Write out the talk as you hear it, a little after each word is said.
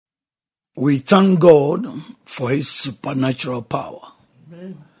We thank God for his supernatural power.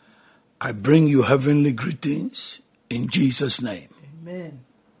 Amen. I bring you heavenly greetings in Jesus' name. Amen.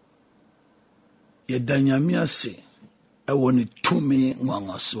 Yedanyami ase ewo ni tumi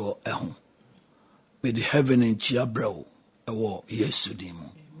nwangaso eho. May the heaven and chiabrao ewo Yesu dimu.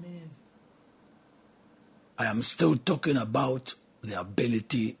 Amen. I am still talking about the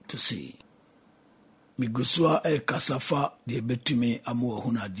ability to see. Migusua kasafa de betumi amu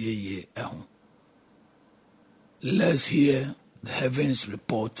ohuna die ye eho. Let's hear the heavens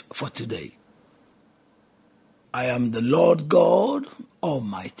report for today. I am the Lord God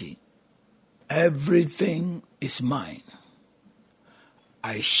Almighty. Everything is mine.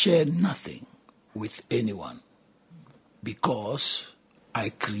 I share nothing with anyone because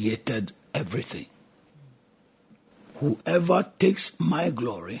I created everything. Whoever takes my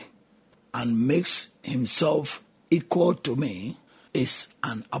glory and makes himself equal to me is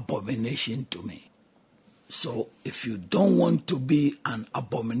an abomination to me. So if you don't want to be an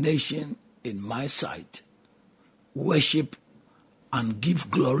abomination in my sight, worship and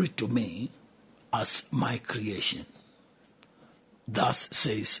give glory to me as my creation. Thus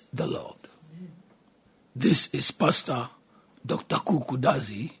says the Lord. This is Pastor Dr. Kuuku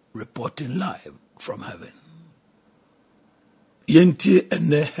Dadzie reporting live from heaven. Yenti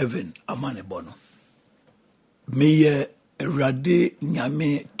ene heaven amane bono. Miye erade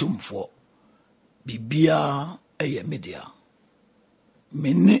nyame tumfo. Bibia eye media.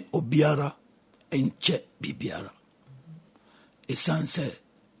 Mene obiara enche bibiara. Esanse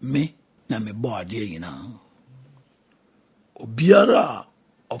me na me bo ade nyina. Obiara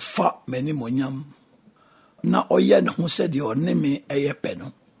ofa meni monyam na oye ne ho se de one me eye pe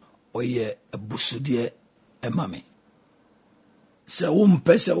no oye abusude ema me. Se wo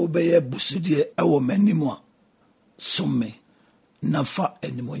mpese wo be abusude ewo manimo a somme na fa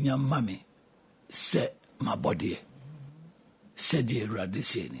enimonyam ma me se mabode se de Awurade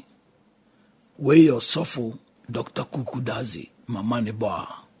se ni. We your suffer Dr. Kuuku Dadzie mama ne bo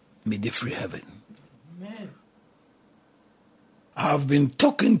me the free heaven. Amen. I have been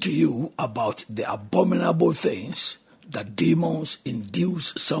talking to you about the abominable things that demons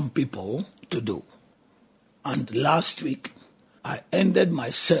induce some people to do. And last week, I ended my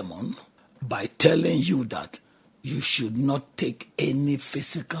sermon by telling you that you should not take any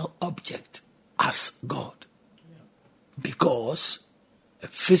physical object as God. Because a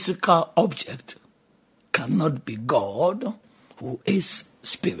physical object cannot be God, who is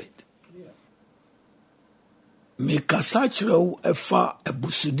spirit. Me kasa kyerɛw ɛfa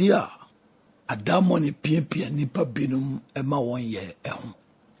abusudi a adamɔ ne piapia nipa binum ɛma wɔn yɛ ɛho.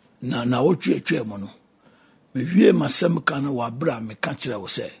 Na wotwetwe mu no. Me wie masɛm ka no wɔ abra me ka kyerɛw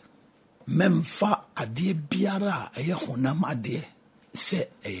sɛ memfa adeɛ biara a ɛyɛ honam adeɛ sɛ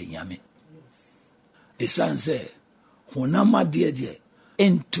ɛyɛ nyame. Ɛsan sɛ honam adeɛ deɛ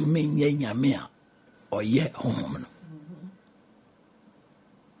ɛntumi nyɛ nyame a ɔyɛ honhom no.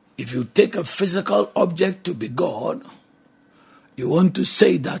 If you take a physical object to be God, you want to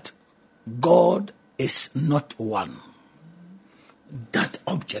say that God is not one. That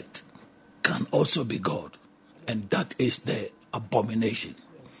object can also be God, and that is the abomination.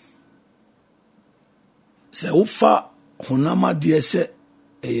 Se ufa honama die se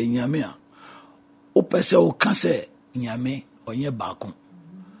eye nyame a upe se uka se nyame onye baako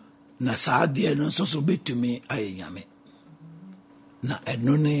na saa die no nso so betumi aye nyame. Na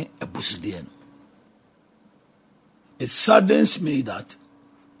enone ebusude no. It saddens me that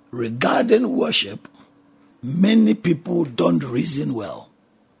regarding worship, many people don't reason well.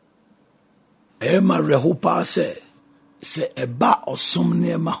 Ema rehupa se eba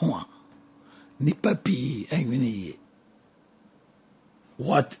osomne mahwa nipa pi enwini ye.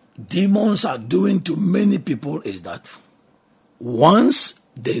 What demons are doing to many people is that once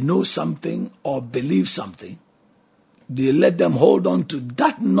they know something or believe something, they let them hold on to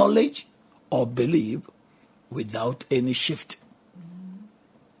that knowledge or belief without any shift.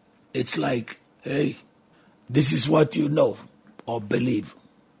 It's like, hey, this is what you know or believe,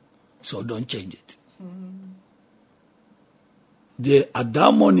 so don't change it. The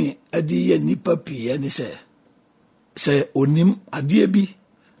adamoni adiye nipa piye ni se onim adie bi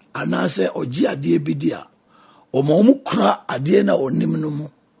anase oji adie bi dia omo kura adie na onim no mu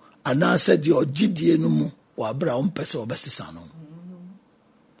anase de oji die no mu wabra ompese obesisa no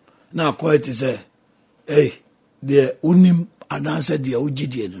na quite say hey the unim anase de oji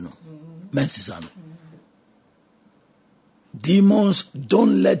die no mensisa no. Demons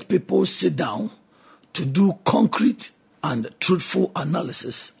don't let people sit down to do concrete and truthful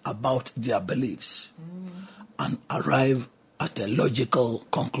analysis about their beliefs and arrive at a logical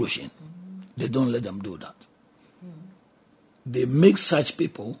conclusion. They don't let them do that. They make such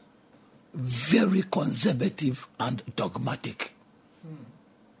people very conservative and dogmatic.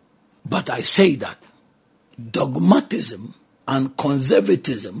 But I say that dogmatism and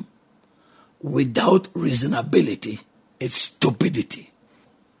conservatism without reasonability is stupidity.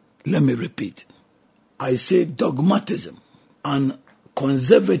 Let me repeat. I say dogmatism and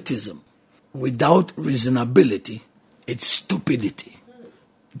conservatism without reasonability, it's stupidity.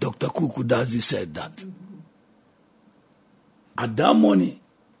 Dr. Kuuku Dadzie said that. Adamoni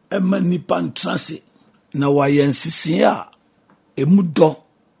emanipan transi na wayensisia emudo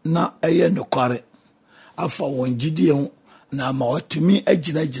na eye nokware afa wonjidie na ma watumi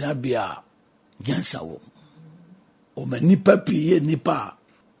agina bia nyansa wo. O manipa piye nipa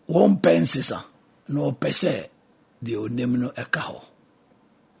won pensisa no pese de onim no eka ho.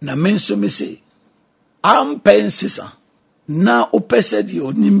 Na menso me se am pensisa na opese de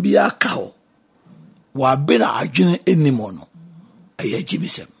onim bia ka ho. Wa bena adwene enimo no. Eye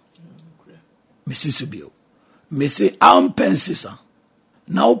jimisem. Mesi subio. Mesi am pensisa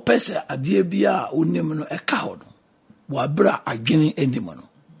na opese ade bia onim no eka ho no. Wa bra adwene enimo no.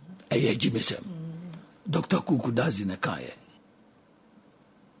 Eye jimisem. Dr. Kuuku Dadzie nekaye.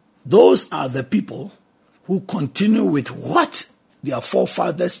 Those are the people who continue with what their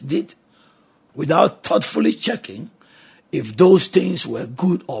forefathers did without thoughtfully checking if those things were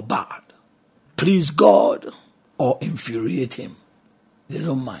good or bad, please God or infuriate him. They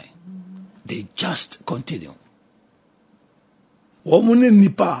don't mind. They just continue. Womuni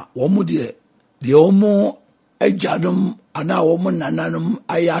nipa, womu de omo ejadum ana womu nananum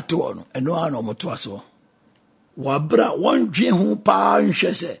ayatu ono, eno ano motuaso. Wabra wandwe hu pa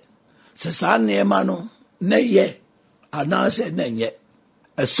nhwese. Se sa nema no na ye anase na nye.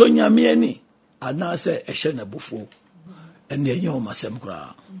 Esonyame ani anase ehye na bufo. Ene enye o masem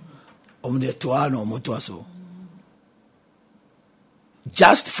kra. Omde to ano motuaso.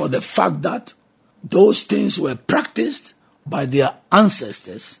 Just for the fact that those things were practiced by their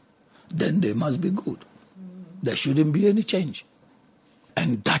ancestors, then they must be good. There shouldn't be any change.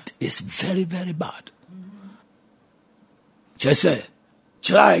 And that is very, very bad. Chese,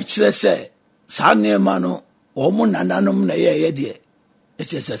 chese, sa nema no, omu nananum na ye de.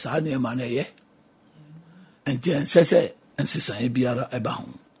 Chese sa nema na ye. Enti ensese, ensisa biara eba ho.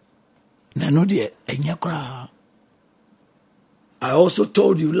 Na no de enya kra. I also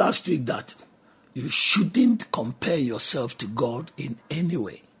told you last week that you shouldn't compare yourself to God in any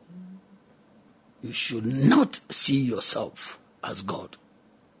way. You should not see yourself as God.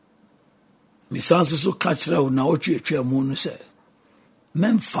 Misanso so kachira na otwe mu no se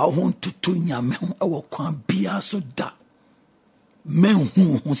memfa ho tutu nyame ho ewo kwan bia so da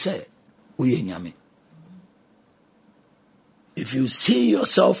menhu ho se oye nyame. If you see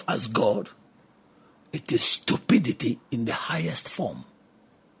yourself as God, it is stupidity in the highest form.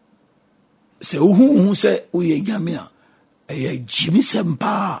 Se uhu se oye nyame a eye jimi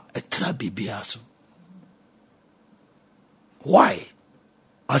sempa etra bibia so. Why?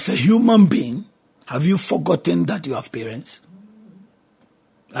 As a human being, have you forgotten that you have parents?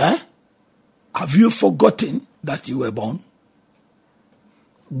 Have you forgotten that you were born?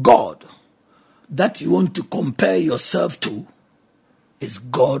 God, that you want to compare yourself to, is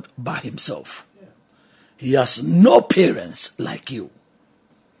God by himself. He has no parents like you.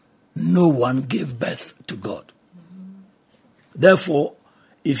 No one gave birth to God. Therefore,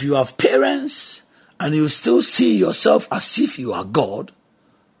 if you have parents and you still see yourself as if you are God,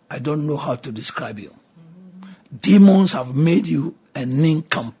 I don't know how to describe you. Demons have made you a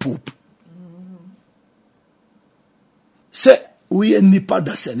nincompoop. Say, we are nipa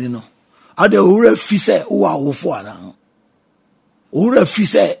da senino. Ade ure fise uwa ufu ana. Ure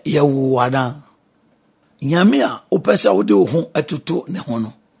fise ye uwana. Nyamia upesa ude uhon etutu ne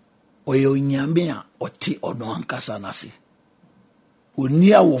hono. Oye nyamia oti ono ankasa nasi.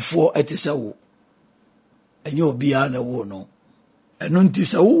 Unia ufu etise u. Enye obiya ne wo no. Eno nti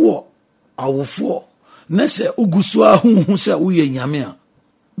se wo awofo na se ugusu ahunhu se uye nyame a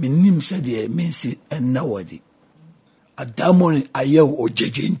menim se de mensi enna wadi adamoni ayew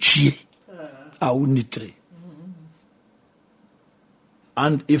ojejentie a unitre.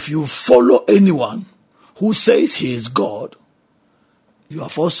 And if you follow anyone who says he is God, you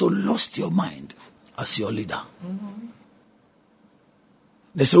have also lost your mind as your leader.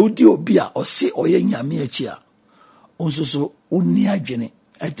 Na se udi obi a o se oye nyame achi a onso so uni adwene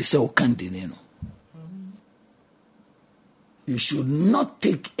ate se o kandene no. You should not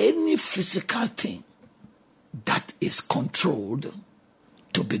take any physical thing that is controlled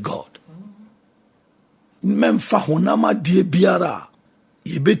to be God. Memfa honama die biara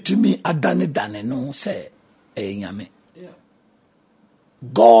yebetumi adane dane no say enyame.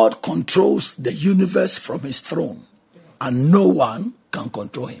 God controls the universe from his throne, and no one can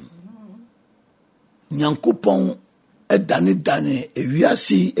control him. Nyankopon dane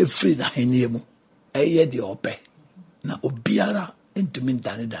ewiase efiri na heniemu eye de ope na obiara entumi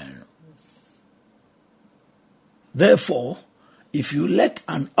dane no. Therefore, if you let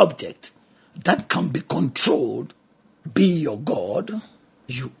an object that can be controlled be your God,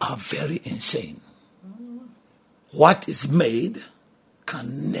 you are very insane. What is made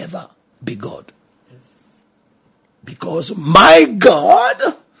can never be God. Because my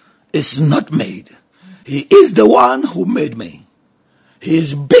God is not made. He is the one who made me. He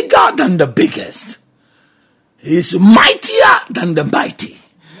is bigger than the biggest. He is mightier than the mighty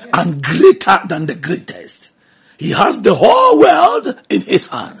and greater than the greatest. He has the whole world in his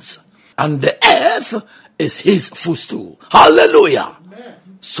hands, and the earth is his footstool. Hallelujah. Amen.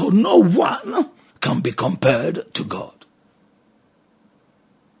 So no one can be compared to God.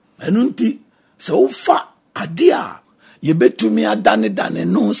 Enunti so fa adia yebetumi adane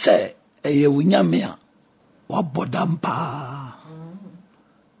no se eye wunyame a wabodampa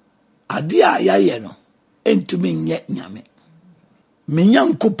adia yaye no entumi nye nyame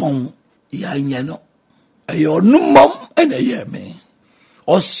menyankopon ya nye no eye onumom ene ye me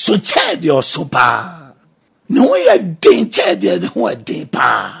oso chede oso pa ne ho ye din chede ne ho din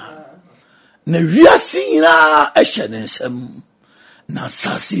pa na wiase ina ehye ne nsam na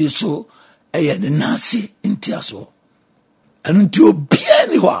sasi so eye ne nasi ntiaso anunti obia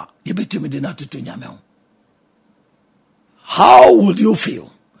ni ho yebetumi de na tutu nyame ho. How would you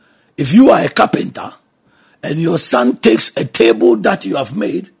feel if you are a carpenter and your son takes a table that you have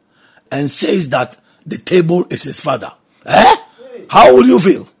made and says that the table is his father? How will you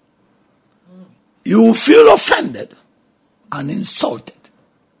feel? You will feel offended and insulted.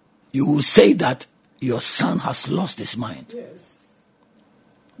 You will say that your son has lost his mind. Yes.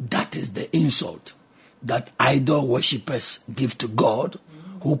 That is the insult that idol worshippers give to God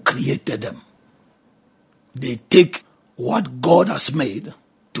who created them. They take what God has made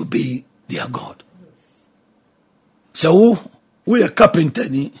to be their God. Yes. So we are carpenter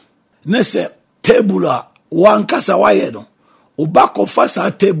ni nese table one kasa waye no obako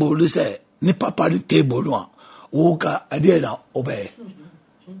fasa table say ni papa ni table no oka ade na obe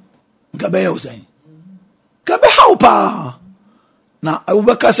ngabe yo say ngabe how pa na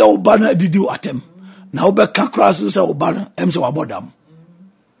obeka say obana didi atem na obeka kraso say obana em say wabodam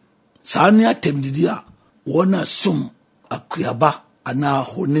sani atem didi a wona sum akuyaba ana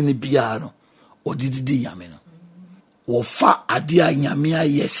honini bia no odididi nyame no wo fa ade a nyame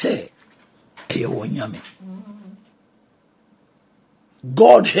ayese eye wo nyame.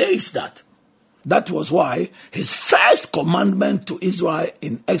 God hates that. That was why his first commandment to Israel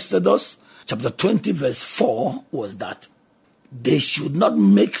in Exodus chapter 20 verse 4 was that they should not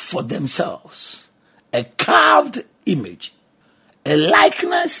make for themselves a carved image, a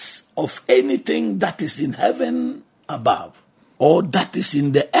likeness of anything that is in heaven above, or that is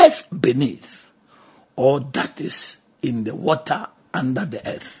in the earth beneath, or that is in the water under the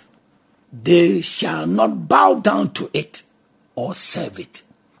earth. They shall not bow down to it or serve it,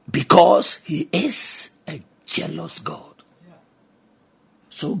 because he is a jealous God. Yeah.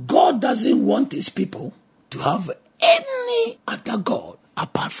 So God doesn't want his people to have any other God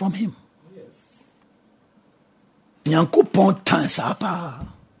apart from him. Yes. Nyankopon tansa pa.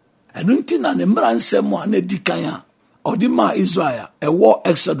 Enunti na ne mranse mo na dikanya odima Israel ewo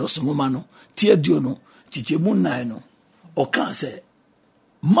Exodus ngoma no tie dio no chichemu 9 no o kan se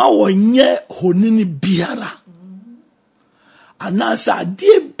ma wonye honini biara anasa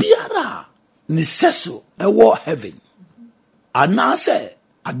die biara ni seso ewo heaven anasa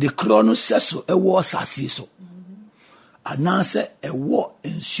adekro no seso ewo asase so anasa ewo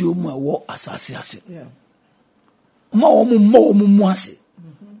ensuo mu ewo asase ase ma omu ase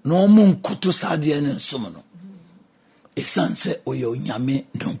no mun kutu sade ne nsom no esanse oyo nyame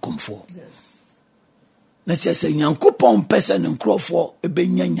ndonkomfo. Yes. Na chese nyankopon pese ne nkrofo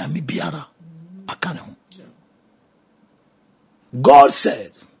ebenya nyame biara akane ho. God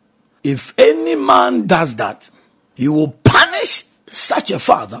said, if any man does that, he will punish such a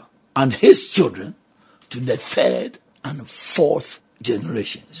father and his children to the 3rd and 4th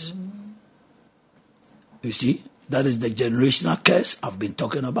generations. You see, that is the generational curse I've been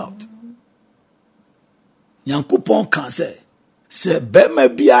talking about. Nyankopon Kaase se bema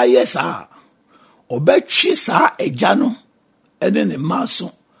bia yesa obetwi sa eja no ene ne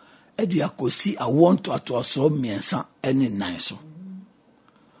maso e dia kosi awonto atoaso miensa ene nan so.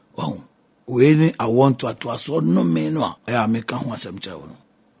 Wow. When I want to atwaso no me no I make ho asem kire wo.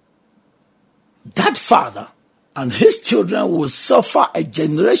 That father and his children will suffer a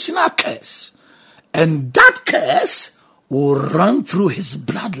generational curse, and that curse will run through his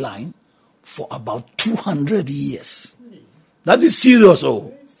bloodline for about 200 years. That is serious.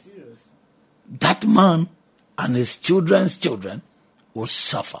 Oh, that man and his children's children will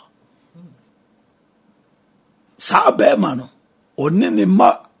suffer. Sa be man onene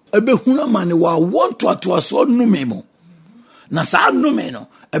ma ebehuna mane wa want to atwaso nume mo. Na sa nume no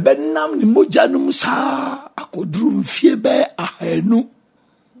ebe nam ni moja num sa akodru mfie be ahanu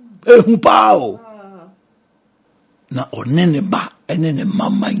ehu pa o. Na onene ba enene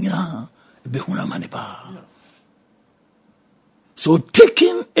mama nya ebehuna mane pa. So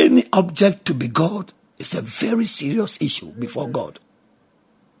taking any object to be God is a very serious issue before God.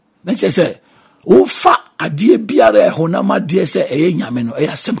 Then she say, "Ufa adie biara honama die se eye nyame no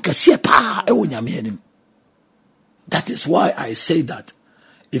eya sem kase pa e wo nyame anim." That is why I say that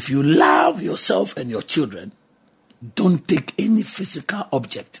if you love yourself and your children, don't take any physical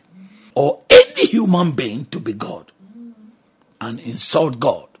object or any human being to be God and insult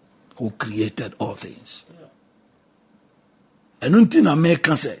God who created all things. And until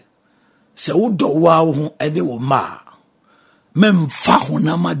American say wodo wa ho ene wo ma memfa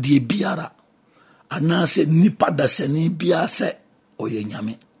honama die biara anase nipa da sene bia se oye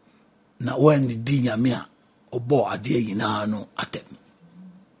nyame na wan di nyame a obo ade yina no atem.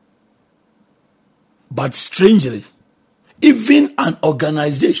 But strangely, even an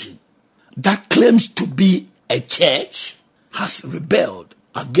organization that claims to be a church has rebelled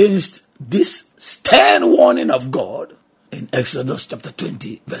against this stern warning of God in Exodus chapter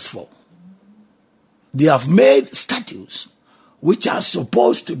 20 verse 4. They have made statues which are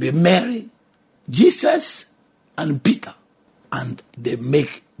supposed to be Mary, Jesus, and Peter, and they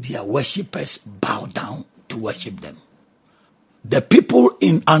make their worshippers bow down to worship them. The people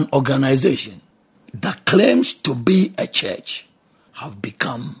in an organization that claims to be a church have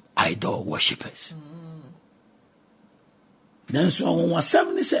become idol worshippers. Then so on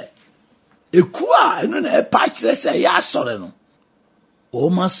 170 say, "Ekua eno na e pa kire say ya sore no. O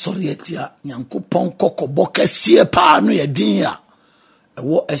ma sore etia Nyankopon kokobo kese pa no ye din a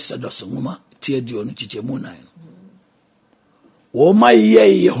ewo Exodus ngoma tie dio no chichemu nan. O ma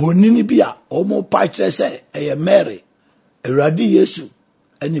ye honini bia o mo pa kire say e Mary, Awurade Yesu,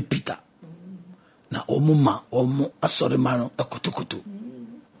 ene Peter. Na omuma omu asore mano ekotokoto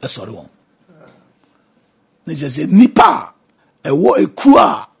esore won. Ne je say nipa ewo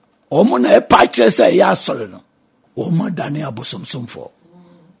ekua omu na e pa kire say ya asore no. Oma dane abosomsomfo.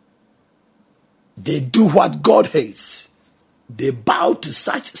 They do what God hates. They bow to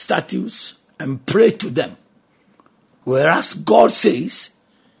such statues and pray to them. Whereas God says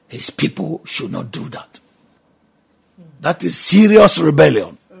his people should not do that. That is serious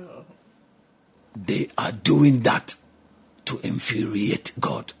rebellion. They are doing that to infuriate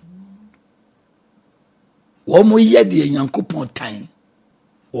God. Womu yedi Nyankopon tan.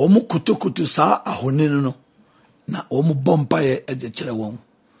 Womu kutukutu sa ahonene no. Na womu bompa ye ede kire won.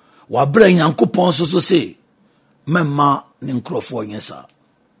 Wabre Nyankopon so se memma ne nkrofo nyesa.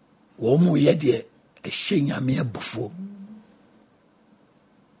 Womu yedi ehye nyame abufo.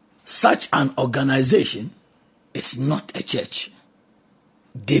 Such an organization is not a church.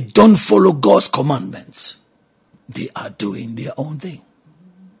 They don't follow God's commandments. They are doing their own thing.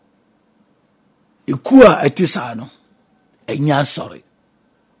 Ikua etisa no enya sorry.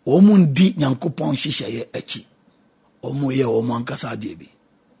 Omundi Nyankopon hihye echi. Omu ye omu ankasa debi.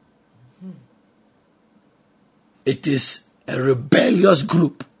 It is a rebellious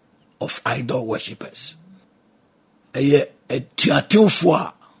group of idol worshippers. Eye etiateufo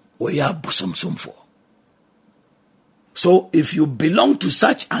a oya busomsomfo. So if you belong to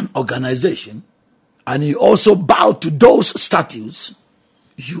such an organization and you also bow to those statues,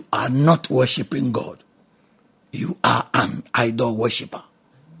 you are not worshiping God. You are an idol worshipper.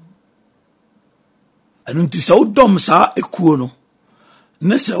 And unti sa udom sa ekuo no,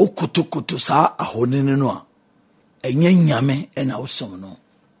 ne se ukutukutu sa ahonene no a, enye nyame ena usom no,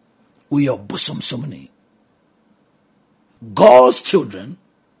 uye obosomsom ni. God's children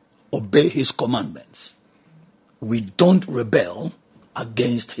obey his commandments. We don't rebel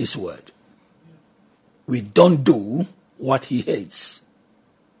against his word. We don't do what he hates.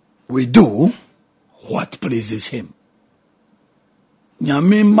 We do what pleases him.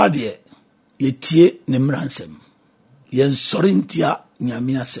 Nyame madie yetie ne mransem. Yen sorintia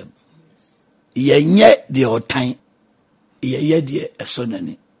nyame asem. Yenye de otan. Yeye de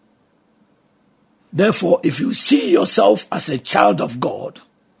esonani. Therefore, if you see yourself as a child of God,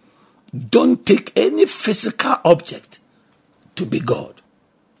 don't take any physical object to be God.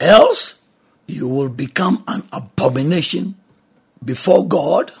 Else, you will become an abomination before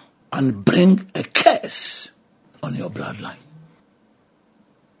God and bring a curse on your bloodline.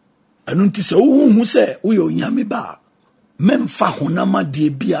 Anunti se uhu se uyo nyame ba memfa honama die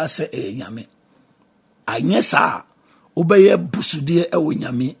bia se nyame anye sa obeye busudie ewo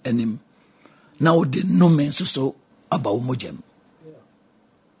nyame anim na odi no men so aba umogem.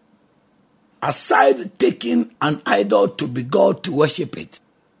 Aside taking an idol to be God to worship it,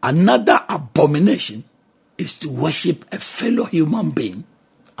 another abomination is to worship a fellow human being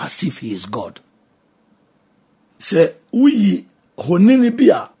as if he is God. Se uyi honini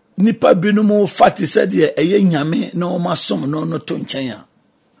bia nipa binumu fati said eye nyame na oma som no to nchen a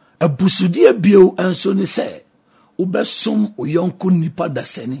abusudie bio enso ni se ubesom oyonku nipa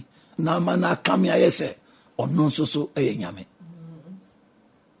dasani na mana kamia yese ono so eye nyame.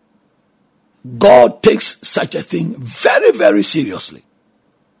 God takes such a thing very, very seriously.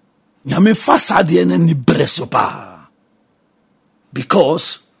 Nyame fasade na ni bresopa,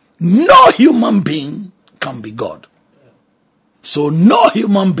 because no human being can be God. So no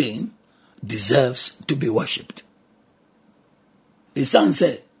human being deserves to be worshipped. The son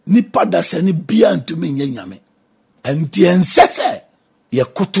said, nipa dasani bia ntumi nye nyame. Enti ensese ye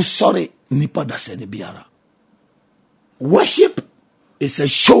kutu sorry nipa dasani biara. Worship is a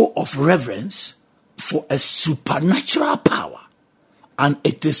show of reverence for a supernatural power, and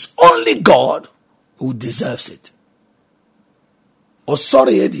it is only God who deserves it. O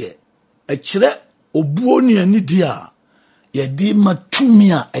sorry edie e kire obuoni ani dia ye di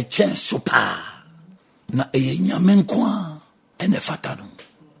matumia e chen sopa na e nyame nkwa ene fatano.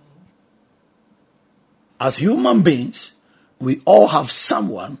 As human beings, we all have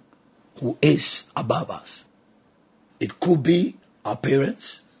someone who is above us. It could be our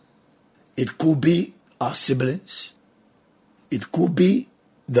parents, it could be our siblings, it could be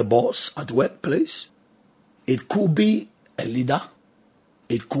the boss at workplace, it could be a leader,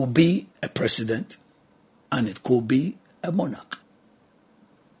 it could be a president, and it could be a monarch.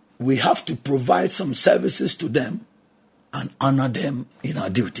 We have to provide some services to them and honor them in our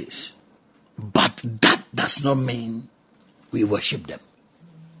duties. But that does not mean we worship them.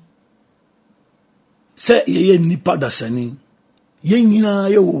 Say ye nipa dasani yenyina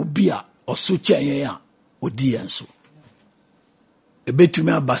ye wo bia oso chenye ya odi enso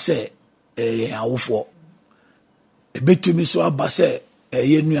ebetumi abase ye awofo ebetumi so abase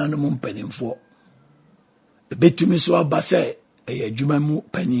ye nuanom mpanimfo ebetumi so abase ye adwumamu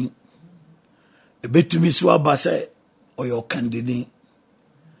panin ebetumi so abase oyo kandini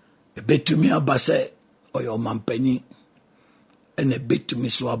ebetumi abase oyo mampani ene ebetumi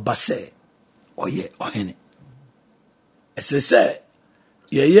so abase oye ohene. Ese se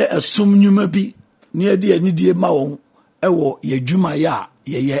yeye asum nyuma bi ne ade anidie ma won ewo yedwuma ya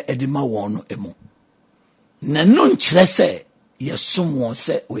yeye ede ma won no emu na no nkyere se yesum won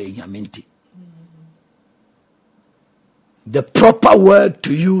se oye nyamenti. The proper word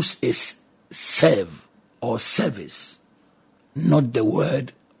to use is serve or service, not the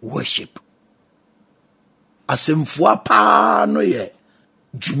word worship. Asemfua pa no ye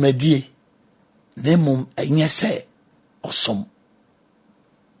dwumadie nemum enye se awesome.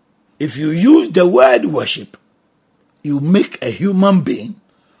 If you use the word worship, you make a human being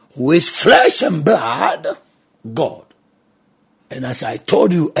who is flesh and blood God. And as I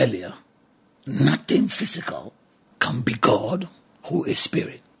told you earlier, nothing physical can be God who is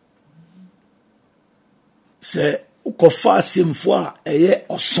spirit. Se ukofa simfwa eye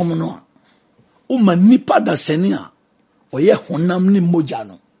awesome no uma nipa da senia oye honam ni moja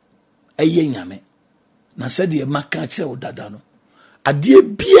no eye nyame. Na said ye maka kire odada no ade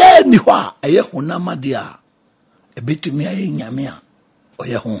bia ni ho a eye honama de a ebetumi aye nyame a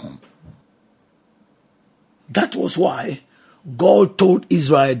oye honhom. That was why God told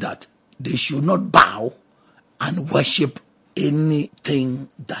Israel that they should not bow and worship anything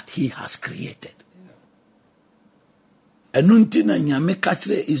that he has created. Enunti na nyame ka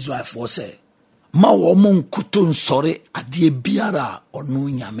kire Israel for say ma wo mon kuto nsore ade biara onu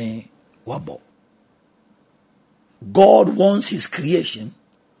nyame wabo. God wants his creation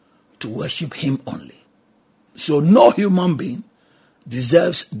to worship him only. So no human being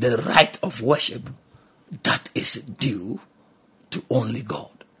deserves the right of worship that is due to only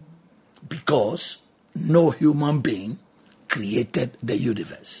God. Because no human being created the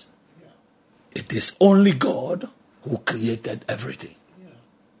universe. It is only God who created everything.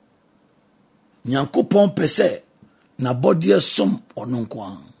 Nyankopon pese na body som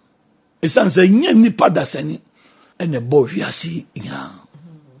ononkwa. Esanse nye nipa dasani ene bo wiase nya.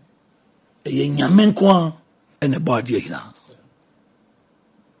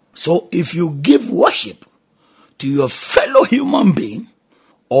 So if you give worship to your fellow human being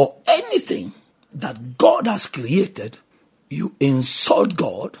or anything that God has created, you insult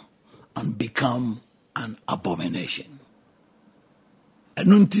God and become an abomination.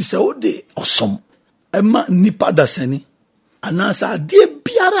 Enunti se ode osom ema nipa dasani anasa de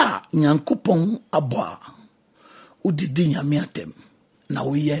biara nyankopon aboa udidi nyame atem na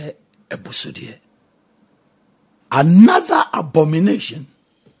woye ebusodie. Another abomination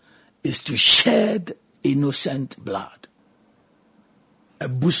is to shed innocent blood.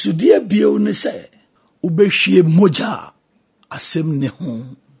 Ebusodie bio ne se ubehwie moja asem ne ho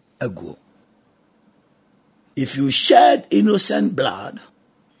ago. If you shed innocent blood,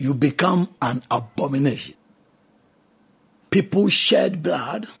 you become an abomination. People shed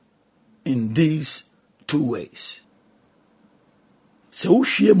blood in these two ways. So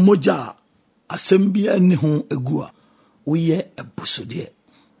ushie moja asembia ni ho egua uye ebusodie.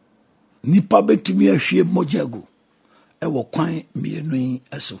 Nipa betumi ahwie moja egu ewo kwan mienu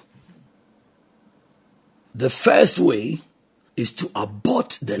eso. The first way is to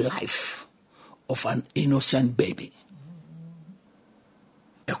abort the life of an innocent baby.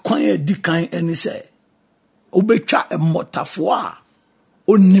 A kwan di kan eni se obetwa emotafo a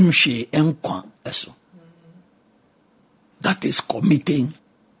onim hwe enkwa eso. That is committing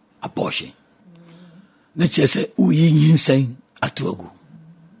abortion. Nature say uyi nyinsen atuagu.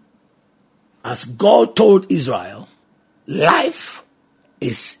 As God told Israel, life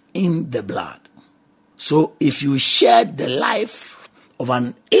is in the blood. So if you shed the life of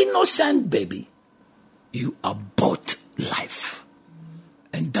an innocent baby, you abort life.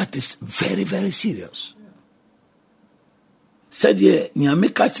 And that is very, very serious. Said ye, nyame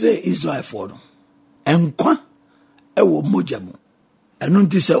kachre Israel for no. Enkwa ewo mojamu.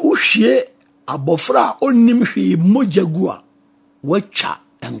 Enunti se uhye abofra onim hwi mojagu a wacha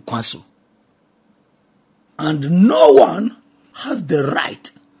enkwa so. And no one has the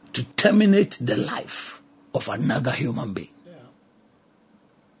right to terminate the life of another human being.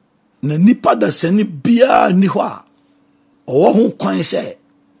 Na nipa da seni bia ni ho a owo ho kwan se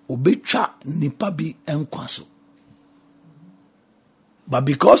obetwa nipa bi enkwa so. But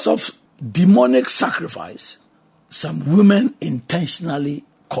because of demonic sacrifice, some women intentionally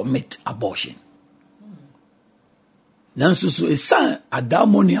commit abortion. Nanso so esan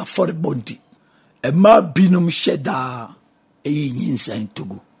adamoni afọrebọnti ema binum sheda eyinsan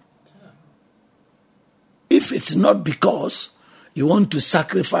togo. If it's not because you want to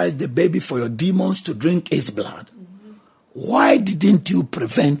sacrifice the baby for your demons to drink its blood, why didn't you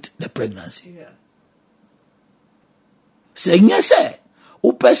prevent the pregnancy? Say nyese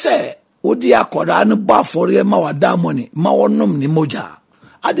upese odi akoda no ba for ma wada money ma wonom ni moja.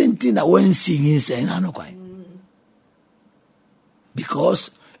 I didn't think that when seeing say na no kwai.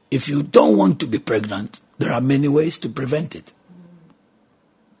 Because if you don't want to be pregnant, there are many ways to prevent it.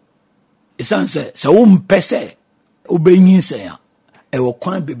 Isan say umpese ubenyin say ya ewo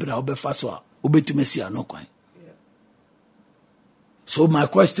kwan bebra obefa so a obetumesi no kwan. So my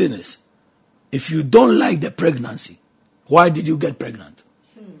question is, if you don't like the pregnancy, why did you get pregnant?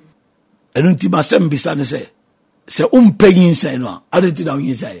 Enunti masem bisa ne say umpenyin say no adenti na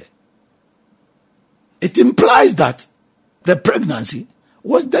yin say. It implies that the pregnancy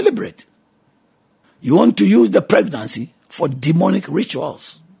was deliberate. You want to use the pregnancy for demonic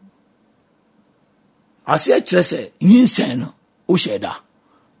rituals. Asia chese yin no o sheda.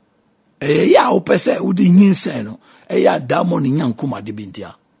 Ya o pese udi yin no ya damon nyankuma de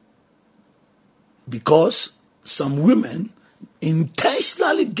bintia. Because some women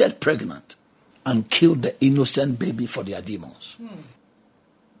intentionally get pregnant and kill the innocent baby for their demons.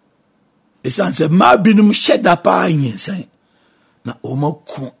 Isan se ma binum sheda pa yin sen na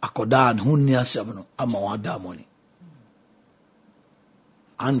omoku akoda ne hunni asem no ama wada money.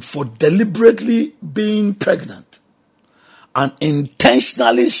 And for deliberately being pregnant and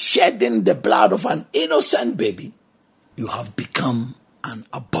intentionally shedding the blood of an innocent baby, you have become an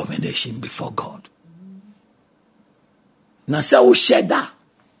abomination before God. Na se wo sheda,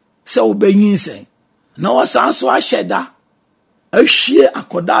 se wo benyin sen, na wo sanso a sheda, ahwie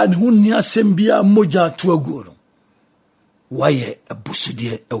akoda ne hunni asem bia moja to aguoro. Waye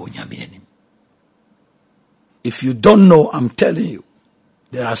abusudie ewo nyame anim. If you don't know, I'm telling you,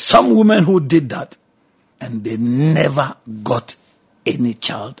 there are some women who did that and they never got any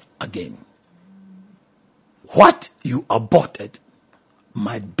child again. What you aborted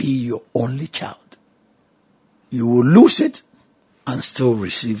might be your only child. You will lose it and still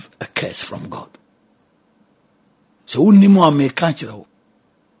receive a curse from God. So unimu ameka chiro.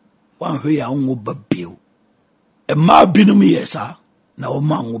 one hwe a wo babio. E ma binum yesa na o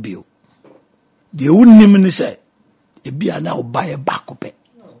ma wo bio. De wunnim ni se e bia na o baye bakope.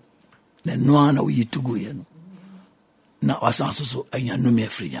 Na no na wo yitugu ye no. Na wasanso so anya no me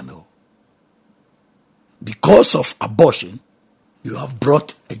afri nyame ho. Because of abortion, you have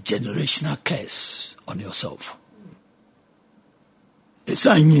brought a generational curse on yourself.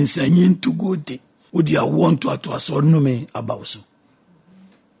 Esa nyinsa nyintugu nti would you want to me about so?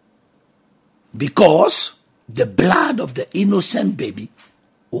 Because the blood of the innocent baby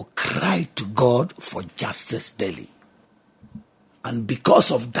will cry to God for justice daily. And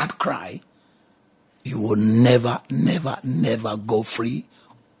because of that cry, you will never, never, never go free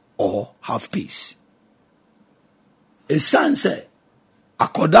or have peace. A son said,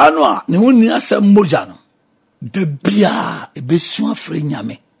 Akodano a ne woni asem moja no de bia e besu afre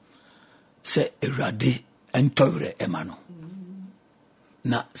nyame se Ewurade entoyre emano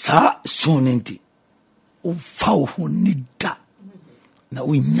na sa sonenti o fa ho ni da na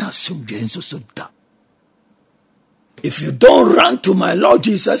wonya somdwe nso so da. If you don't run to my Lord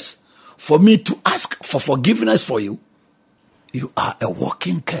Jesus for me to ask for forgiveness for you, you are a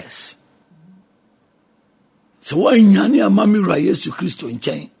walking curse. So when nyani amami ra Yesu Kristo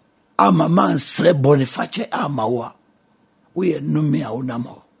nchen ama man sre boniface ama wa we no me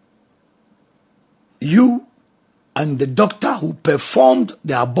awunamo. You and the doctor who performed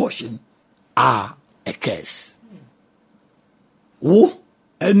the abortion are a curse. Wo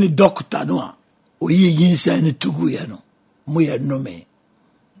any doctor no oyi yinsa ni tugu ye no mo ye no me.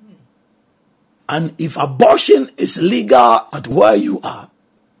 And if abortion is legal at where you are,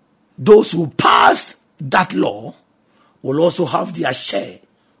 those who passed that law will also have their share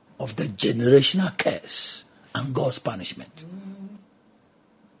of the generational curse and God's punishment.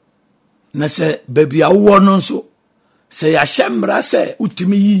 Na se baby awo no so se ya shemra se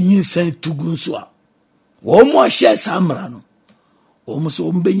utimi yin sen tugu nso a wo mo ahye samra no wo mo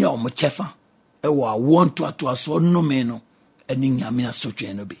so mbenya wo mo chefa e wo awo nto aso no me no eni nyame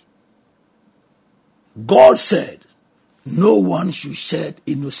asotwe no bi. God said no one should shed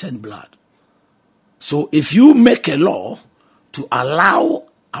innocent blood. So if you make a law to allow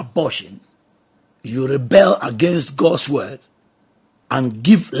abortion, you rebel against God's word and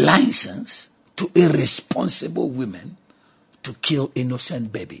give license to irresponsible women to kill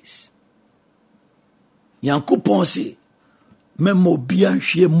innocent babies. Yankopon se memo bia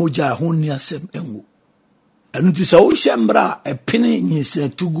hwie moja ho ni asem enwo. Enu ti se wo hyembra epene nyinse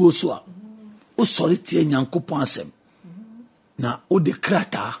tugo so a o sori tie Yankopon asem na o de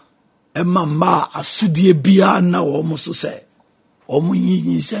krata emama asudie bia na wo mo so se o mo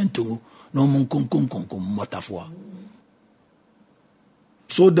yin sentu no mo konkonkonkom motafoa.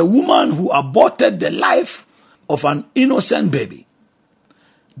 So the woman who aborted the life of an innocent baby,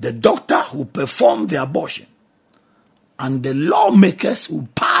 the doctor who performed the abortion, and the lawmakers who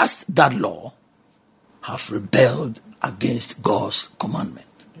passed that law have rebelled against God's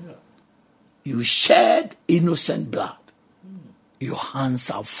commandment. Yeah. You shed innocent blood. Your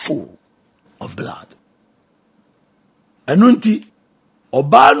hands are full of blood. Enunti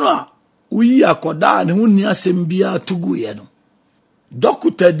obano a uyi akoda ne hunni asem bia tugu ye no.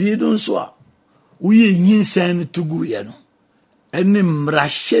 Dokuta di no so a uyi nyinsen tugu ye no. Eni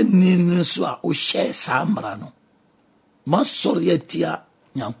mrahye ni nso a o hye samra no. Masori etia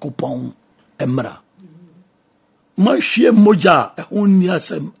Nyankopon emra. Ma hwie moja hunni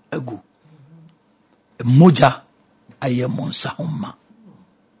asem egu. Moja ayemonsa homa.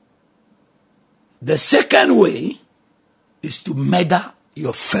 The second way is to murder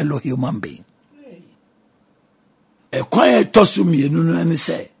your fellow human being. E kwaye tosu mienu no ani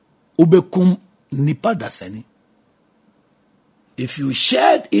se ubekum nipa dasani. If you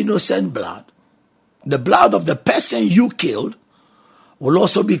shed innocent blood, the blood of the person you killed will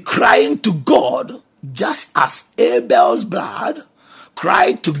also be crying to God, just as Abel's blood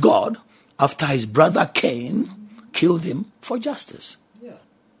cried to God after his brother Cain killed him for justice.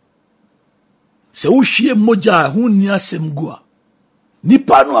 Se uhie moja hunni asem gua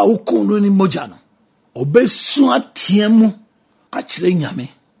nipa no a wukun no ni moja no obesu atiemu a kire nyame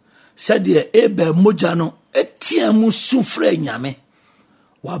said de Abel moja no etiemu sufre nyame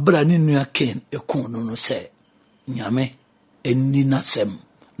wa bra ni nua Cain ekun no se nyame enni nasem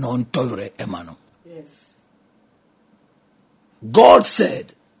no ntoyre emano. Yes. God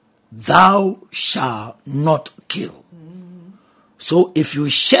said, "Thou shalt not kill." So if you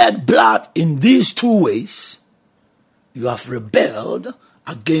shed blood in these two ways, you have rebelled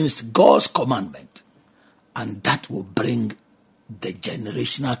against God's commandment, and that will bring the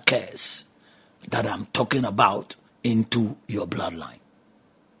generational curse that I'm talking about into your bloodline.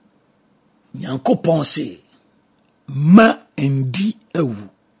 Nyankopɔn se ma endi ewu.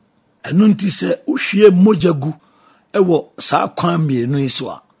 Ɛno nti sɛ wohwie mogya gu ɛwɔ saa kwan mmienu yi so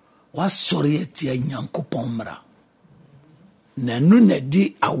a wasɔre atia Nyankopɔn mmara. Na ɛno na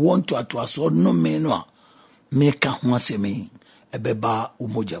di awɔ ntoatoasoɔ nnome no a meka ho asɛm yi ɛbɛba wo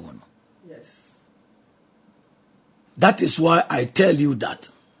mogya mu no. Yes. That is why I tell you that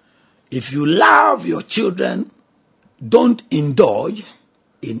if you love your children, don't indulge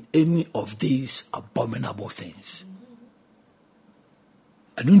in any of these abominable things.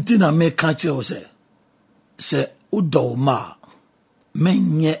 I don't think I make catch say udo ma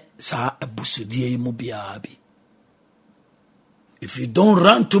menye sa ebusudie mu bia bi. If you don't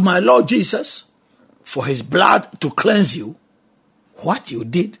run to my Lord Jesus for his blood to cleanse you, what you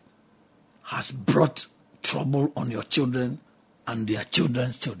did has brought trouble on your children and their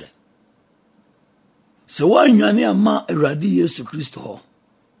children's children. So when you are ma Awurade Yesu Kristo ho,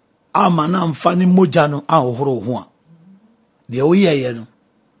 ama na mfani mogya no ahohoro ho a, de oyeye no,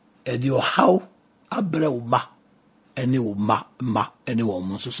 e de ohaw abre wo ma, ene wo ma, ene wo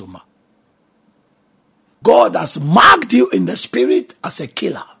monsoso ma. God has marked you in the spirit as a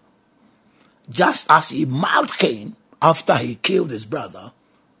killer, just as he marked Cain after he killed his brother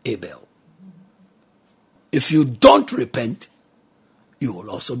Abel. If you don't repent, you will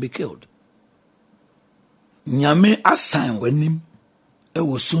also be killed. Nyame assign wanim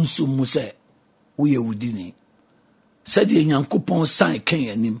ewo sunsum mu se woye wudini. Said ye Nyankopon sign Cain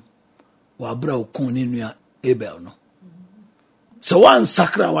anim wa bra okun ni nua Abel no. So one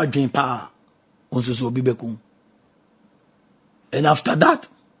sakra wadwen pa onso so obi bekun. And after that,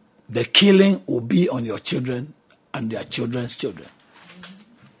 the killing will be on your children and their children's children.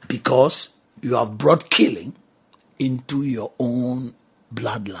 Because you have brought killing into your own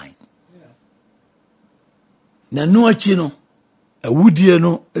bloodline. Na no achi no, awudie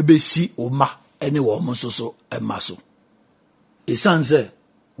no ebesi oma ene wo mo so emaso. Esanse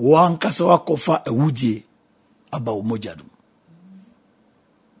wo ankasa wakofa awudie aba wo mojadum.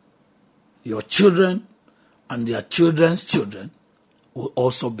 Your children and their children's children will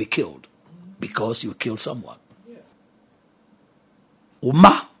also be killed because you killed someone.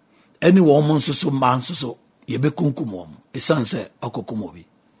 Oma ene wo mo so man so yebe kunkum wo. Esanse akokumobi.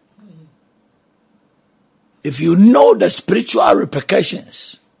 If you know the spiritual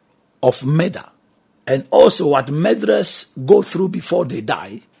repercussions of murder and also what murderers go through before they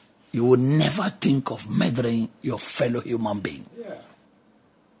die, you will never think of murdering your fellow human being.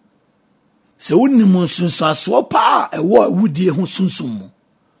 So when you sunsun pa ewo awudie ho sunsun mu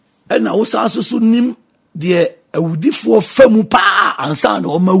e na wo san so nim de awudifo famu pa ansa na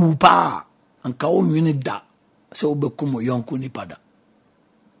o mawu pa anka wo nwini da se wo bekum yonko nipada.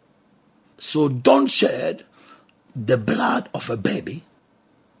 So don't shed the blood of a baby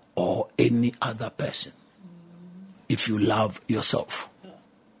or any other person if you love yourself.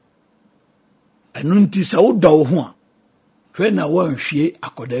 Enunti sa wo do ho a hwe na wan hwie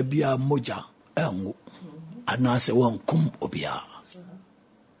akoda bia moja enwo anase wan kum obia.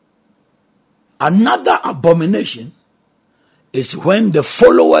 Another abomination is when the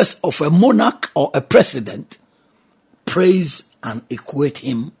followers of a monarch or a president praise and equate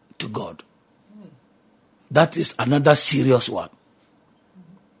him to God. That is another serious one.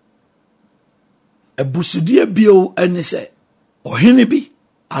 Ebusudie bio ene se ohene bi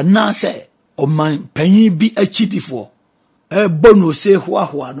anase oman panyin bi achitifo ebono se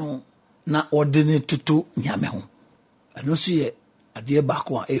hoahoa no na ordine tutu nyame ho. Eno so ye ade ba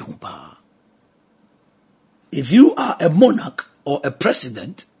ko a ehu pa. If you are a monarch or a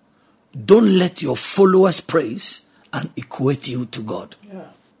president, don't let your followers praise and equate you to God. Yeah.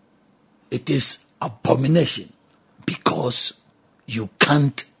 It is abomination because you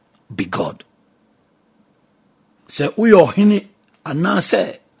can't be God. Say uyo hini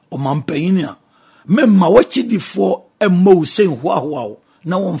anase o mampeinia memma wachidifo emmo se hwa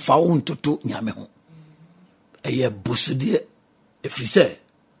na wonfa wontoto nyame ho. Eye busudie efise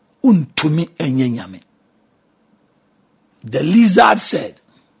untumi enye nyame. The lizard said,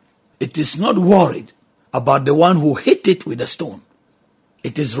 it is not worried about the one who hit it with a stone.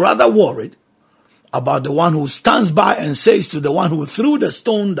 It is rather worried about the one who stands by and says to the one who threw the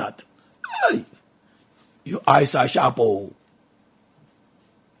stone that, hey, your eyes are sharp. Oh.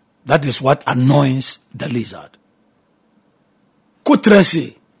 That is what annoys the lizard.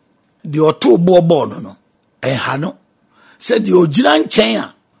 Kutresi, the otu bobo no, hano, said the ojiran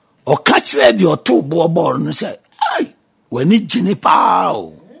chenya, or catch the otu bobo no, said, hey, when it jini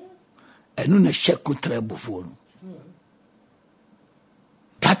pao, and no shekutre bufo.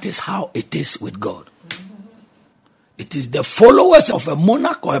 That is how it is with God. It is the followers of a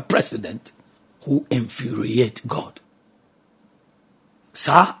monarch or a president who infuriate God.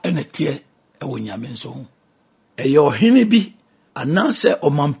 Sa enetie ewo nyame nso ho. Eye ohene bi ananse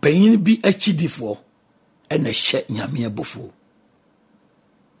omampanyin bi achidifo ene hye nyame abofo.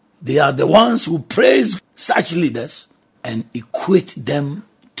 They are the ones who praise such leaders and equate them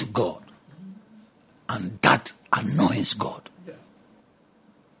to God. And that annoys God.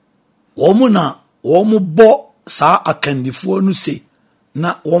 Womuna womu bo sa akandifo no se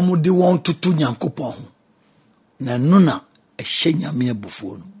na womu di won tutu Nyankopon ho. Na nuna ehye nyame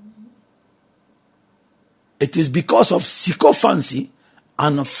abofo no. It is because of sycophancy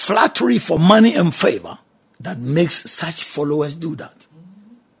and flattery for money and favor that makes such followers do that.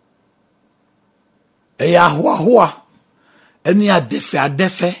 Eya hoa eni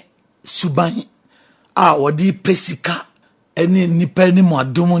adefe suban a wodi pesika eni nipa ni mo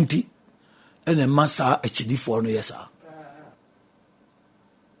adom nti ene masa achidifo no yesa.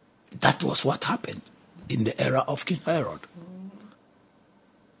 That was what happened in the era of King Herod.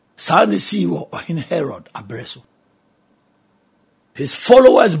 Herod abreso. His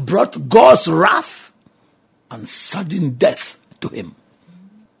followers brought God's wrath and sudden death to him.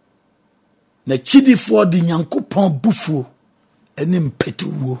 Na chidifo di Nyankopon bufuo enim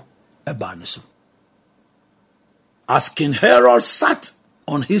petuwo ebaniso. As King Herod sat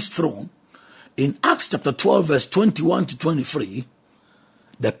on his throne in Acts chapter 12 verse 21 to 23,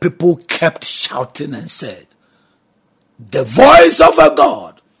 the people kept shouting and said, "The voice of a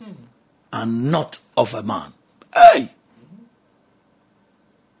God and not of a man." Hey!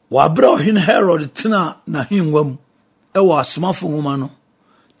 Wabro hin Herod tina na hinwam ewa asmafo nwoma no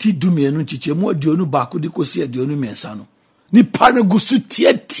ti dumienu chichemu aduonu baako de kosi aduonu miensa no nipa no gusu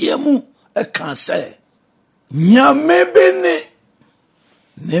tie mu e kan say nyame bene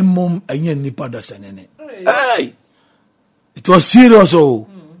nemom anya nipa da senene. Hey! It was serious.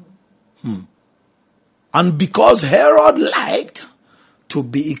 And because Herod liked to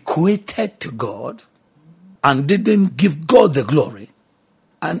be equated to God and didn't give God the glory,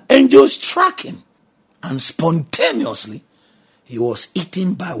 an angel struck him, and spontaneously he was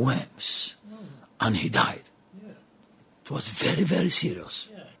eaten by worms and he died. It was very, very serious.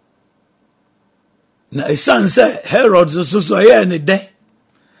 Now his son said, Herod so any day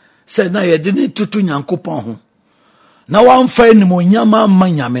said, "Na ye didn't tutu Nyankopon ho. Na wan fa ni mo nyama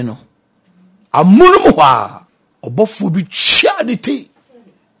manyame no. Amunum hwa obofo bi twa de ti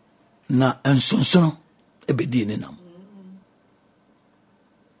na ensonsono ebedi ni nam."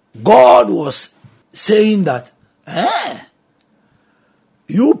 God was saying that,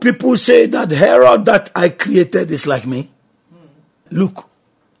 you people say that Herod that I created is like me. Look,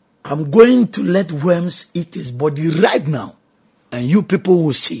 I'm going to let worms eat his body right now, and you people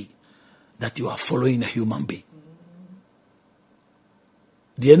will see that you are following a human being.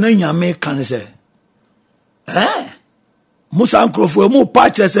 The Nyame can say, Musa Nkrofo mu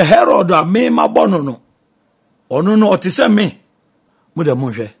patch say Herod a me mabono no. Ono no otise me. Mu de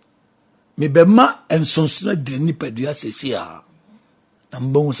monhwe. Me bema ensonsona de nipadua sesi a. Na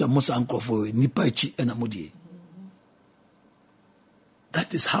mbon se Musa Nkrofo nipa chi ena mudie.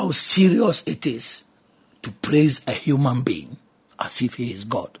 That is how serious it is to praise a human being as if he is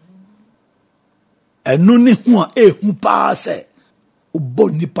God. Enu ni hu a ehu pa se ubo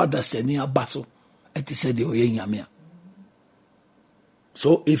nipa da seni abaso eti se de oye nyame.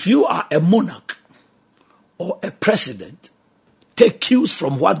 So if you are a monarch or a president, take cues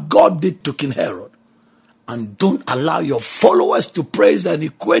from what God did to King Herod and don't allow your followers to praise and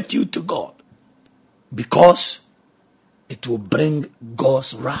equate you to God, because it will bring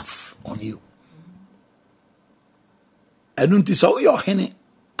God's wrath on you. Enunti so yo hene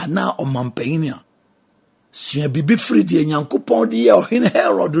ana omampainia sua bibi free de Nyankopon de ye ohene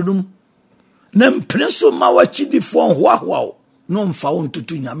Herod num na mpreso ma wachidifo hoahoa no mfa won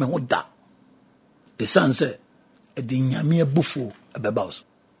tutu nyame ho da esanse e de nyame abufo abebaus.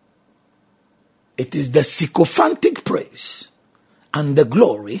 It is the sycophantic praise and the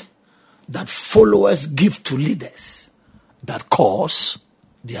glory that followers give to leaders that cause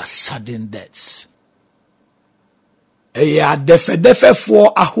their sudden deaths. Eya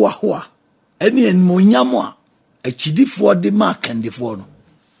defo ahoahoa eni enmonyamo a achidifo de ma kandifo no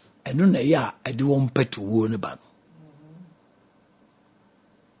eno na ya ade won petuwo ne ba no.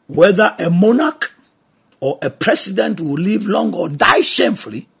 Whether a monarch or a president will live long or die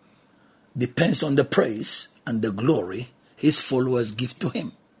shamefully depends on the praise and the glory his followers give to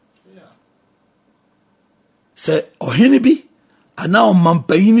him. Say ohene bi ana o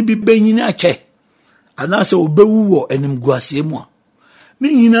mampanyini bi benyini ache ana se obewu wo enimguase mu a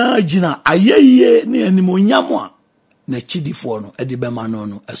ni nyina gina ayeye ni animonyam a na chidifo no ede bema no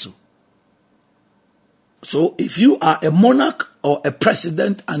no eso. So if you are a monarch or a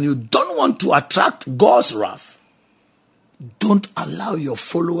president and you don't want to attract God's wrath, don't allow your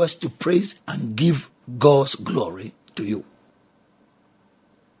followers to praise and give God's glory to you.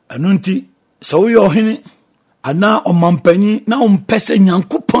 Anunti, so we are here. Ana omampani na ompese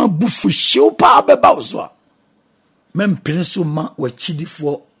nyankopon bufuhyew pa beba ozo a mempene so ma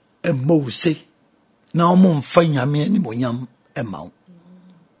wachidifo emma wo se na omomfa nyame ani bonyam emma.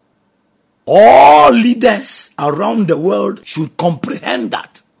 All leaders around the world should comprehend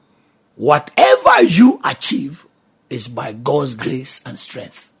that whatever you achieve is by God's grace and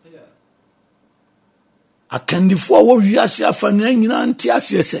strength. Akandifo wo wiase afana nyina nti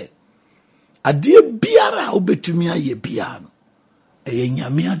ase se adie biara obetumi aye bia no eye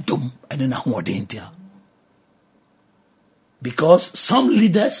nyame adom ene na hoden tia. Because some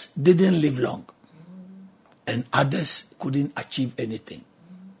leaders didn't live long and others couldn't achieve anything.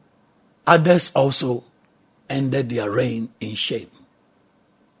 Others also ended their reign in shame.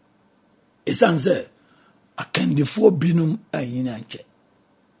 Esanse akandifo binum anyina nche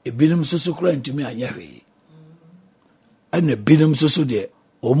ebinum soso kura ntumi anyahwe ene binum soso de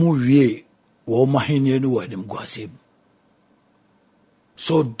omu wie. So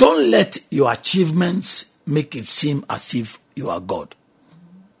don't let your achievements make it seem as if you are God.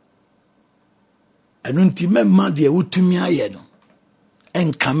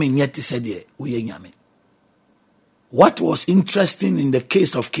 What was interesting in the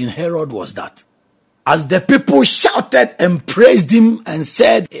case of King Herod was that as the people shouted and praised him and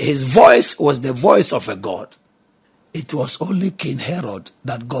said his voice was the voice of a God, it was only King Herod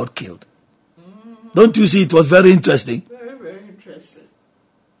that God killed. Don't you see it was very interesting? Very, very interesting.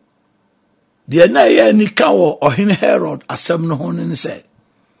 The Naya Nikawo or Hin Herod asem no honin say.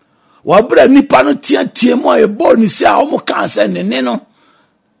 Wabra nipa no tia mo e bo ni se a omo kan se ne no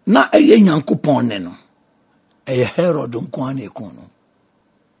na eye Nyankopon ne no. Eye Herod nko na ekun no.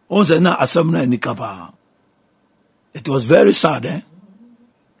 On say na asem na nikapa. It was very sad, eh?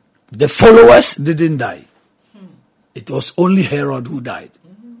 The followers didn't die. It was only Herod who died.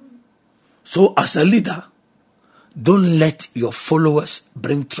 So as a leader, don't let your followers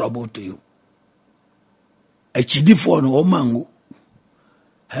bring trouble to you. Echidifo no omangu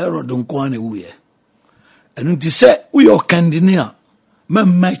Herod nkwane uye. Enu ti se uyo kandinia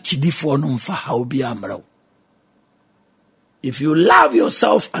mema echidifo no mfa ha obi amraw. If you love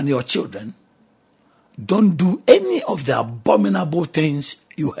yourself and your children, don't do any of the abominable things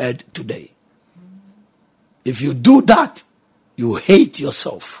you heard today. If you do that, you hate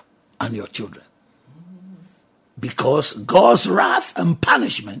yourself and your children. Because God's wrath and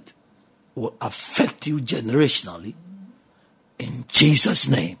punishment will affect you generationally. In Jesus'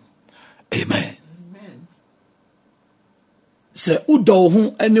 name, amen. Se udo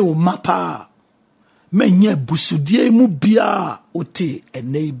hu ene wo mapa menye busudie mu bia uti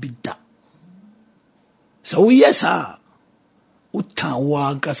ene bida. Se wo yesa utan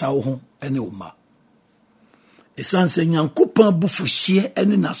wa nkasa wo hu ene wo ma. Esanse Nyankopon bufuhye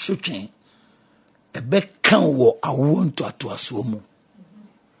ene nasotwen ebe kan wo awo nto atoaso mu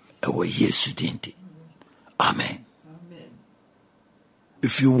ewo Yesu dinti. Amen. Amen.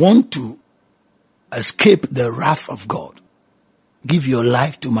 If you want to escape the wrath of God, give your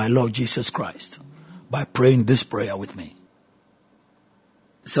life to my Lord Jesus Christ by praying this prayer with me.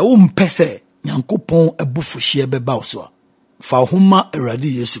 So umpese Nyankopon ebufuhye beba oso fa homa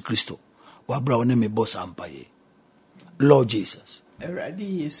eradi Yesu Kristo wabra one me boss ampaye. Lord Jesus,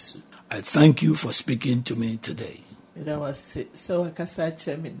 I thank you for speaking to me today. I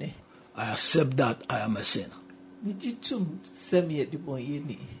accept that I am a sinner.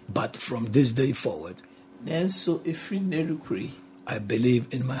 But from this day forward, I believe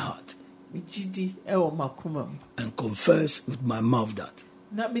in my heart and confess with my mouth that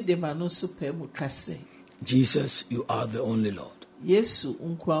Jesus, you are the only Lord.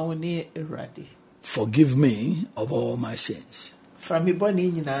 Forgive me of all my sins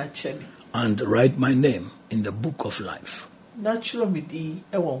and write my name in the book of life.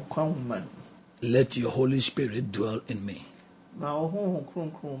 Let your Holy Spirit dwell in me, and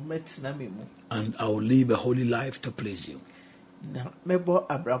I will live a holy life to please you.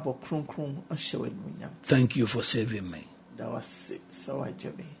 Thank you for saving me.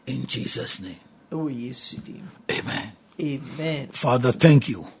 In Jesus' name. Amen. Amen. Father, thank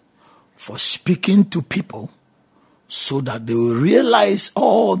you for speaking to people so that they will realize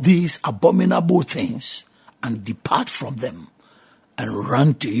all these abominable things and depart from them and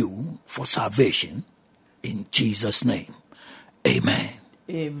run to you for salvation. In Jesus' name. Amen.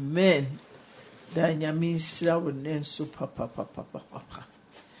 Amen.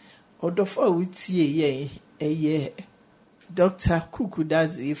 Odofo wutie ye Dr. Kuuku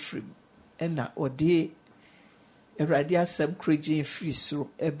Dadzie free ena ode Erade asem krogin free soro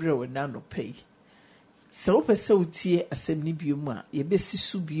ebre we na no pay. Se wo pese utie asem ni biom a ye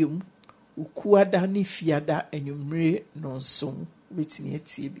besisu biom ukuada ni fiada enwumre nonson wetimi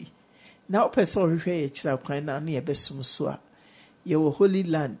atie bi. Na wo pese ohwehwe ye kira kwan na na ye besum so a ye wo Holy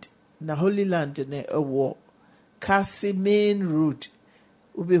Land na Holy Land na ewo Kaase main road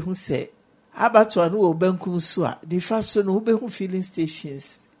ubehu se abatwa no obankum so a the first so no ubehu filling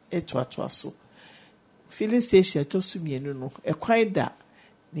stations etwatwa so filling station to so mienu no ekwan da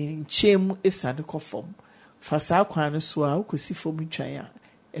ne nchem esade kofom fasa kwan so a ukosi fom twan a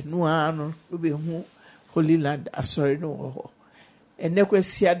eno ano ubehu Holy Land asori no ho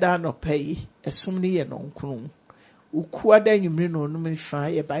enekwasi ada no pay esom ne ye no nkunu ukua da nwumre no no fa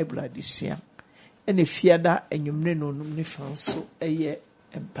ye Bible adisua ene fiada enwumre no no ne fa so eye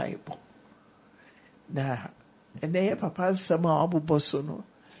empaibo na ene ye papa nsama abubo so no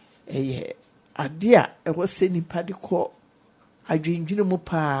eye ade a ewo se nipa de ko adwendwene mu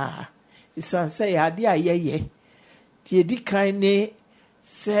pa isanse ya ade a yeye die di kan ne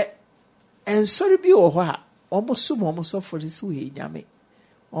se ensori bi wo ho a omo so for this we nyame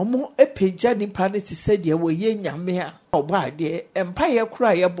omo epeja nipa ne ti se de wo ye nyame a obo ade empaye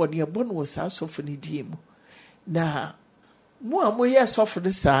kura ye bone ye bone wo sa so for ne die mu na mo amo ye sofo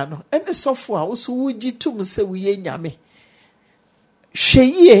de sa no ene sofo a wo so wuji tum se wo ye nyame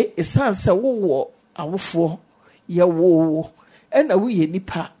hweye esanse wo awofo ye wo ena wo ye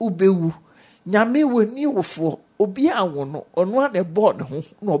nipa ubewu nyame wo ni wofo obi awo no ono ade bo ne ho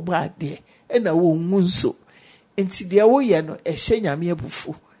no obo ade ena wo ngunso enti de wo ye no ehye nyame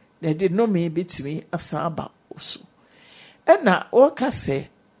abufu na de no me betimi asaba oso ena o kase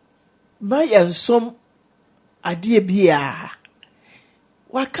ma yensom ade bia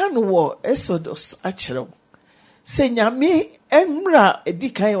waka no wo Exodus akyerew se nyame enra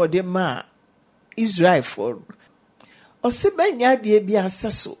edikan ode ma Israel for o se benya ade bia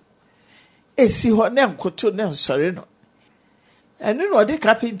aseso esi ho na nkoto na nsore no eno no ode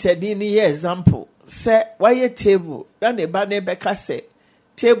carpenter ni ye example se waye table na ne ba ne beka se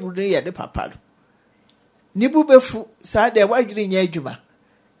table ni ye de papa no ni bu befu sa de wadwiri nya adwuma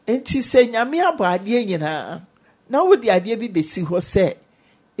enti se nyame abo ade nyina na wo de ade bi besi ho se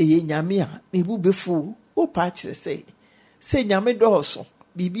eye nyame a ne bu befu o pa kire se nyame doso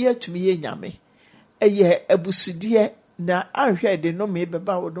bibi atumi ye nyame eye abusudie na ahwe de no me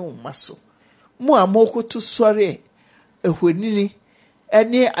beba wo no maso mu amokoto sore ehonini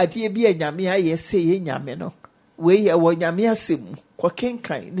ene ade bi nyame aye se ye nyame no we ye wo nyame asem ko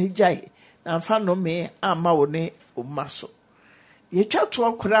kenkan ne jai na fa no me ama wo ne o maso ye twato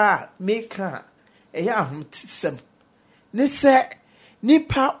akra meka eye ahomtisem ne se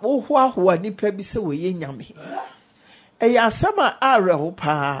nipa wo hoahoa nipa bi se wo ye nyame eye asama areho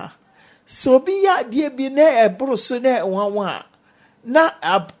pa so bi ya de bi na ebro so na enwanwa na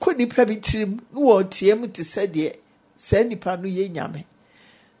akoni pa bi tirim no wo tiem te se de se nipa no ye nyame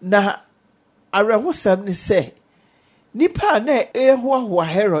na areho sam ne se nipa na ehoahoa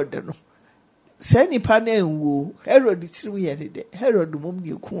Herod no se nipa na enwo Herod tirim ye ne de Herod mom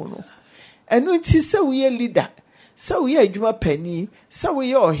ne ku no enu ti se wo ye leader se wo ye adwuma pani se wo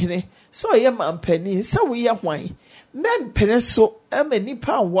ye ohene se wo ye mampani se wo ye hwan mempene so ama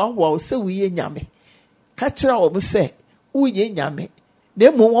nipa wawa se wo ye nyame ka kira wo se wo ye nyame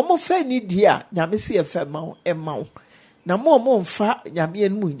na mo wo mo fa ni di a nyame se ye fa ma wo na mo mfa nyame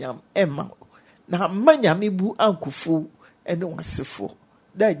enu nyam ema na ma nyame bu ankufu ene wasefo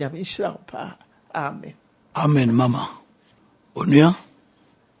da nyame hira pa amen amen mama onua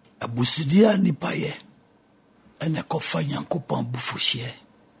abusudia nipa ye ene kofa nyankopon bufuhie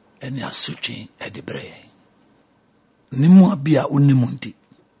ene asutwen edibre nimu abia unimundi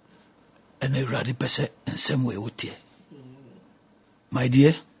ene radi pese ensem we wotie my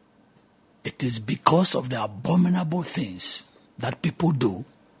dear. It is because of the abominable things that people do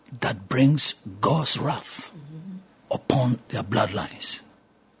that brings God's wrath upon their bloodlines.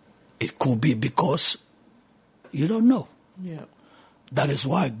 It could be because you don't know. Yeah. That is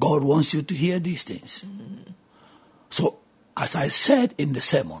why God wants you to hear these things. So, as I said in the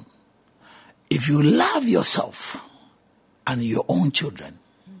sermon, if you love yourself and your own children,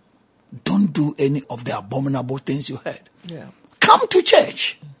 don't do any of the abominable things you heard. Yeah. Come to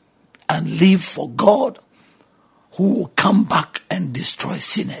church and live for God, who will come back and destroy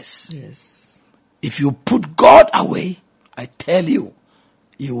sinners. Yes. If you put God away, I tell you,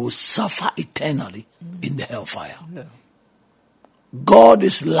 you will suffer eternally in the hellfire. Yeah. God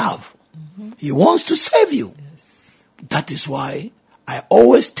is love. He wants to save you. Yes. That is why I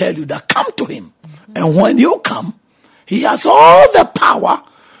always tell you that come to him. And when you come, he has all the power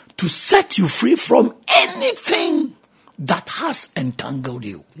to set you free from anything that has entangled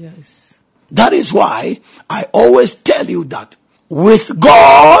you. Yes. That is why I always tell you that with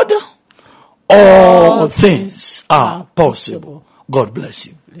God, all things are possible. God bless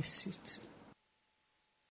you. Bless you.